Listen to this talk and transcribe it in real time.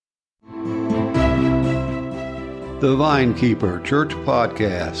The Vinekeeper Church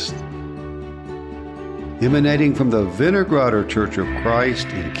Podcast, emanating from the Vinogradar Church of Christ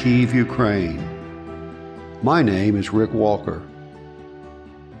in Kyiv, Ukraine. My name is Rick Walker.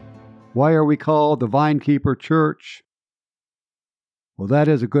 Why are we called the Vinekeeper Church? Well, that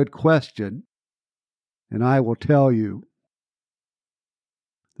is a good question, and I will tell you.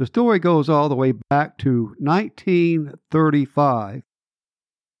 The story goes all the way back to 1935.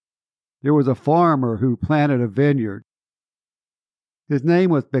 There was a farmer who planted a vineyard. His name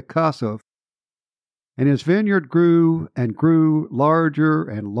was Bekasov, and his vineyard grew and grew larger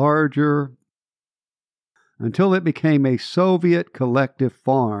and larger until it became a Soviet collective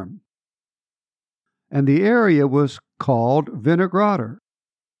farm. And the area was called Vinogradar.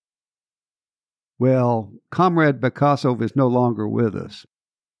 Well, Comrade Bekasov is no longer with us.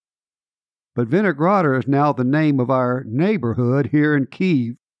 But Vinogradar is now the name of our neighborhood here in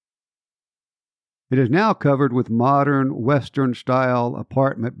Kyiv. It is now covered with modern Western-style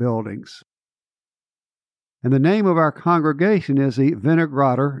apartment buildings. And the name of our congregation is the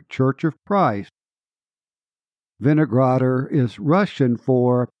Vinogradar Church of Christ. Vinogradar is Russian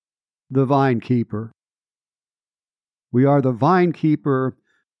for the Vinekeeper. We are the Vinekeeper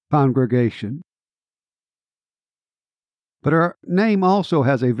congregation. But our name also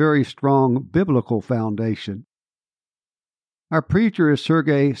has a very strong biblical foundation. Our preacher is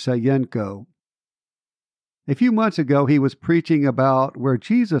Sergei Sayenko. A few months ago, he was preaching about where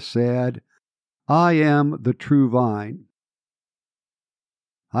Jesus said, "I am the true vine."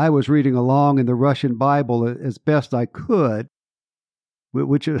 I was reading along in the Russian Bible as best I could,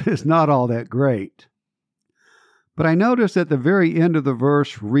 which is not all that great. But I noticed at the very end of the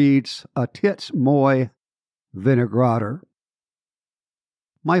verse reads, "Otets moi Vinogradar."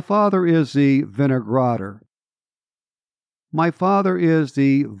 My Father is the Vinogradar. My Father is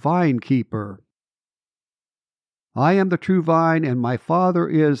the Vinekeeper. I am the true vine, and my Father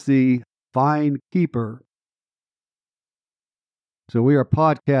is the Vinekeeper. So we are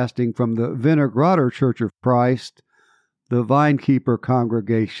podcasting from the Vinogradar Church of Christ, the Vinekeeper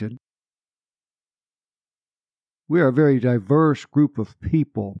congregation. We are a very diverse group of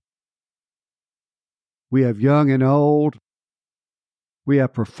people. We have young and old. We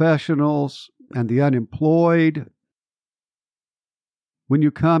have professionals and the unemployed. When you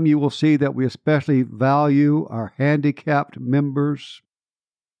come, you will see that we especially value our handicapped members.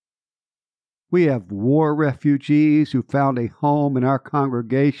 We have war refugees who found a home in our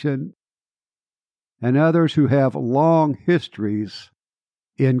congregation, and others who have long histories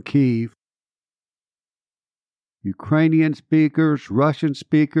in Kyiv. Ukrainian speakers, Russian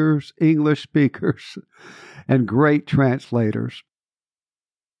speakers, English speakers, and great translators.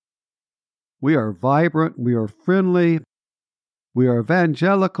 We are vibrant, we are friendly, we are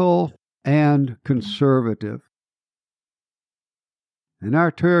evangelical and conservative. And our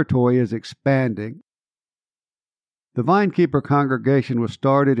territory is expanding. The Vinekeeper congregation was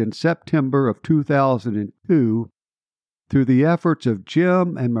started in September of 2002 through the efforts of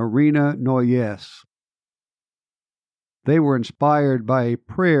Jim and Marina Noyes. They were inspired by a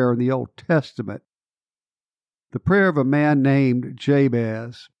prayer in the Old Testament, the prayer of a man named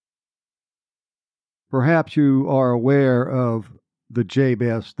Jabez. Perhaps you are aware of the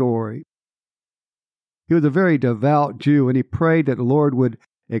Jabez story. He was a very devout Jew, and he prayed that the Lord would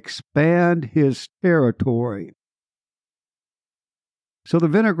expand his territory. So the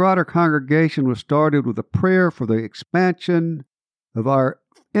Vinogradar congregation was started with a prayer for the expansion of our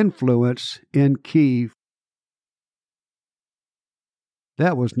influence in Kyiv.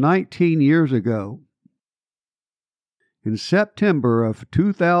 That was 19 years ago. In September of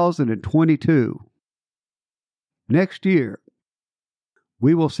 2022, next year,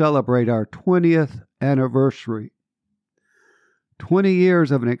 we will celebrate our 20th anniversary. 20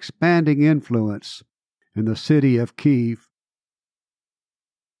 years of an expanding influence in the city of Kyiv.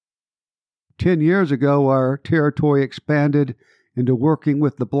 10 years ago, our territory expanded into working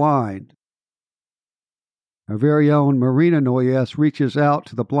with the blind. Our very own Marina Noyes reaches out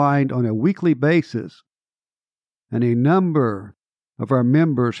to the blind on a weekly basis, and a number of our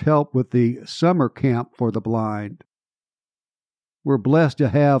members help with the summer camp for the blind. We're blessed to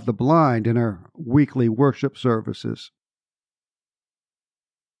have the blind in our weekly worship services.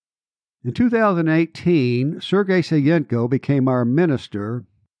 In 2018, Sergei Sayenko became our minister,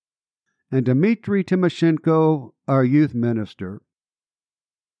 and Dmitry Timoshenko our youth minister.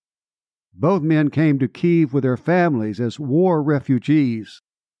 Both men came to Kyiv with their families as war refugees,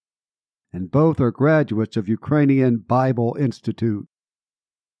 and both are graduates of Ukrainian Bible Institute.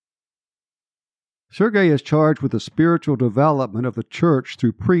 Sergei is charged with the spiritual development of the church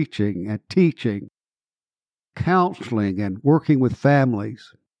through preaching and teaching, counseling and working with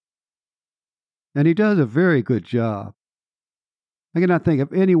families. And he does a very good job. I cannot think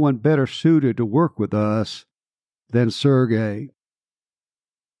of anyone better suited to work with us than Sergey.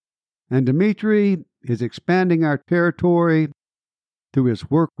 And Dmitry is expanding our territory through his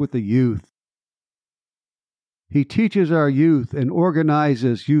work with the youth. He teaches our youth and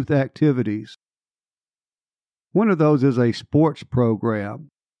organizes youth activities. One of those is a sports program.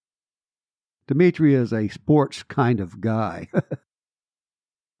 Dmitry is a sports kind of guy.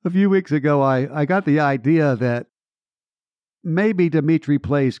 A few weeks ago, I got the idea that maybe Dmitry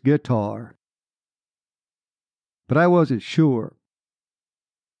plays guitar, but I wasn't sure.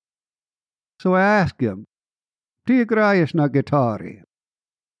 So I asked him, "Ty graешь na gitari?"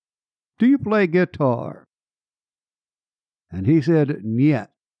 Do you play guitar? And he said, "Niet."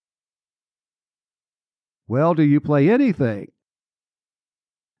 Well, do you play anything?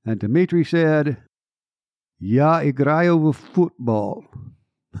 And Dmitry said, "Ja igrаю v football."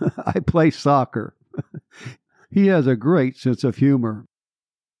 I play soccer. He has a great sense of humor.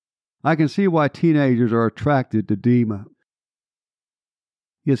 I can see why teenagers are attracted to Dima.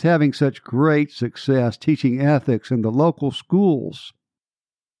 He is having such great success teaching ethics in the local schools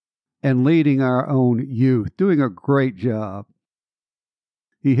and leading our own youth, doing a great job.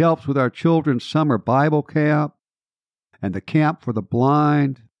 He helps with our children's summer Bible camp and the camp for the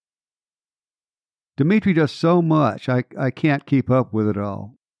blind. Dmitry does so much, I can't keep up with it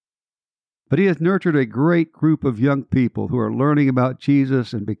all. But he has nurtured a great group of young people who are learning about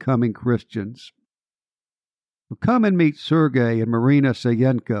Jesus and becoming Christians. Come and meet Sergey and Marina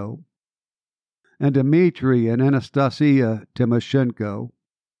Sayenko, and Dmitry and Anastasia Timoshenko.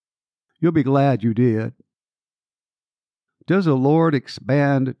 You'll be glad you did. Does the Lord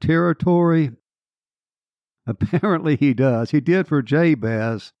expand territory? Apparently he does. He did for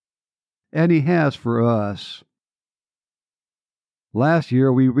Jabez, and he has for us. Last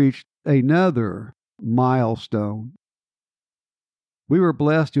year we reached another milestone. We were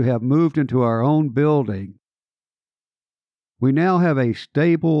blessed to have moved into our own building. We now have a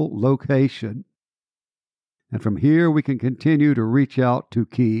stable location, and from here we can continue to reach out to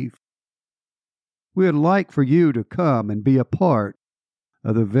Kyiv. We would like for you to come and be a part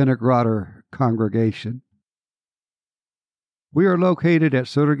of the Vinogradar congregation. We are located at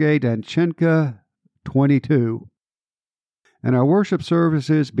Sergei Danchenko 22, and our worship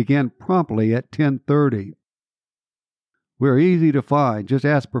services begin promptly at 10:30. We're easy to find. Just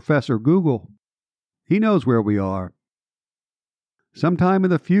ask Professor Google. He knows where we are. Sometime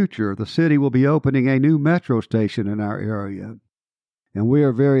in the future, the city will be opening a new metro station in our area, and we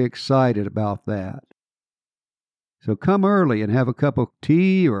are very excited about that. So come early and have a cup of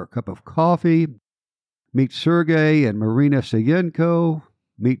tea or a cup of coffee. Meet Sergey and Marina Sayenko.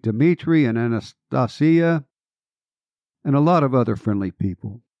 Meet Dmitry and Anastasia, and a lot of other friendly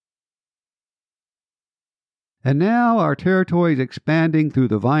people. And now our territory is expanding through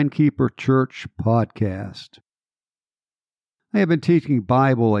the Vinekeeper Church podcast. I have been teaching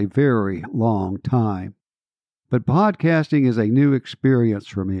Bible a very long time, but podcasting is a new experience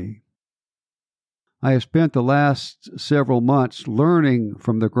for me. I have spent the last several months learning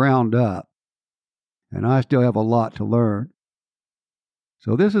from the ground up, and I still have a lot to learn.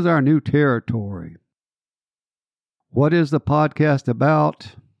 So this is our new territory. What is the podcast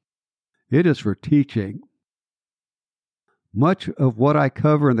about? It is for teaching. Much of what I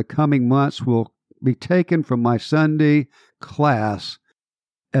cover in the coming months will be taken from my Sunday class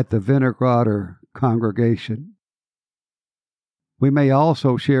at the Vinogradar congregation. We may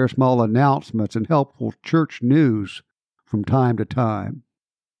also share small announcements and helpful church news from time to time.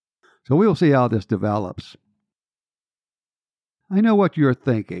 So we'll see how this develops. I know what you're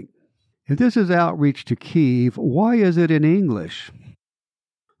thinking. If this is outreach to Kyiv, why is it in English?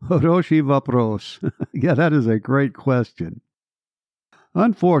 Horoshi vopros. Yeah, that is a great question.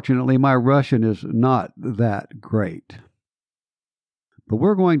 Unfortunately, my Russian is not that great. But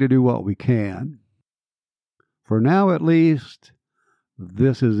we're going to do what we can. For now, at least,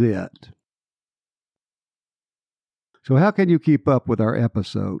 this is it. So how can you keep up with our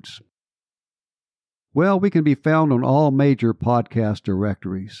episodes? Well, we can be found on all major podcast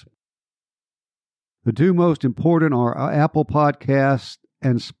directories. The two most important are Apple Podcasts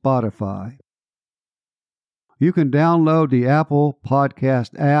and Spotify. You can download the Apple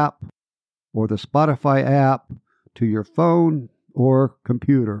Podcast app or the Spotify app to your phone or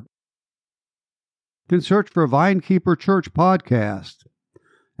computer. Then search for Vinekeeper Church Podcast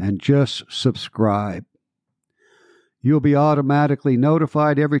and just subscribe. You'll be automatically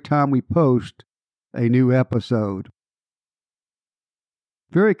notified every time we post a new episode.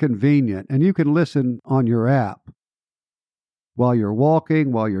 Very convenient, and you can listen on your app while you're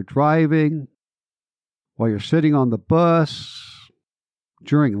walking, while you're driving, while you're sitting on the bus,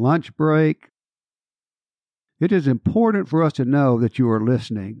 during lunch break. It is important for us to know that you are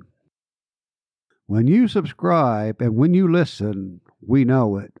listening. When you subscribe and when you listen, we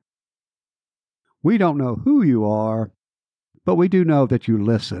know it. We don't know who you are, but we do know that you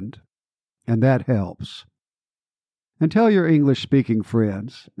listened, and that helps. And tell your English-speaking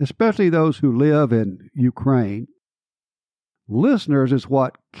friends, especially those who live in Ukraine. Listeners is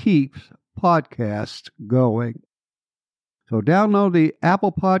what keeps podcasts going. So download the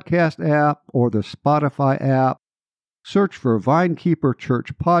Apple Podcast app or the Spotify app, search for Vinekeeper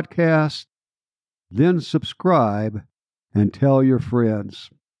Church Podcast, then subscribe and tell your friends.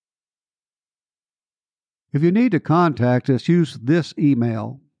 If you need to contact us, use this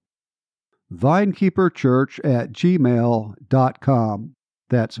email, vinekeeperchurch@gmail.com.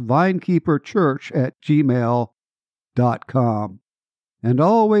 That's vinekeeperchurch@gmail.com. And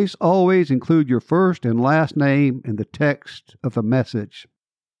always include your first and last name in the text of the message.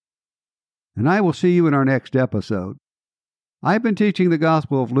 And I will see you in our next episode. I've been teaching the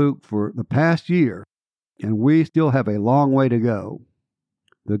Gospel of Luke for the past year, and we still have a long way to go.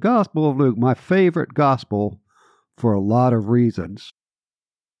 The Gospel of Luke, my favorite gospel for a lot of reasons.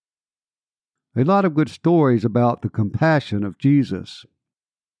 A lot of good stories about the compassion of Jesus.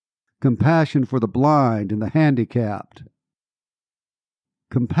 Compassion for the blind and the handicapped.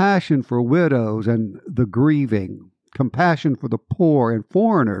 Compassion for widows and the grieving. Compassion for the poor and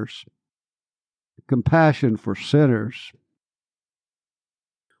foreigners. Compassion for sinners.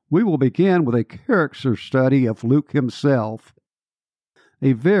 We will begin with a character study of Luke himself,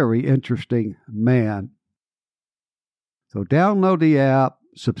 a very interesting man. So download the app,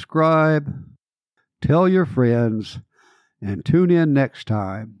 subscribe, tell your friends, and tune in next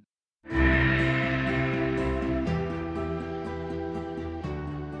time.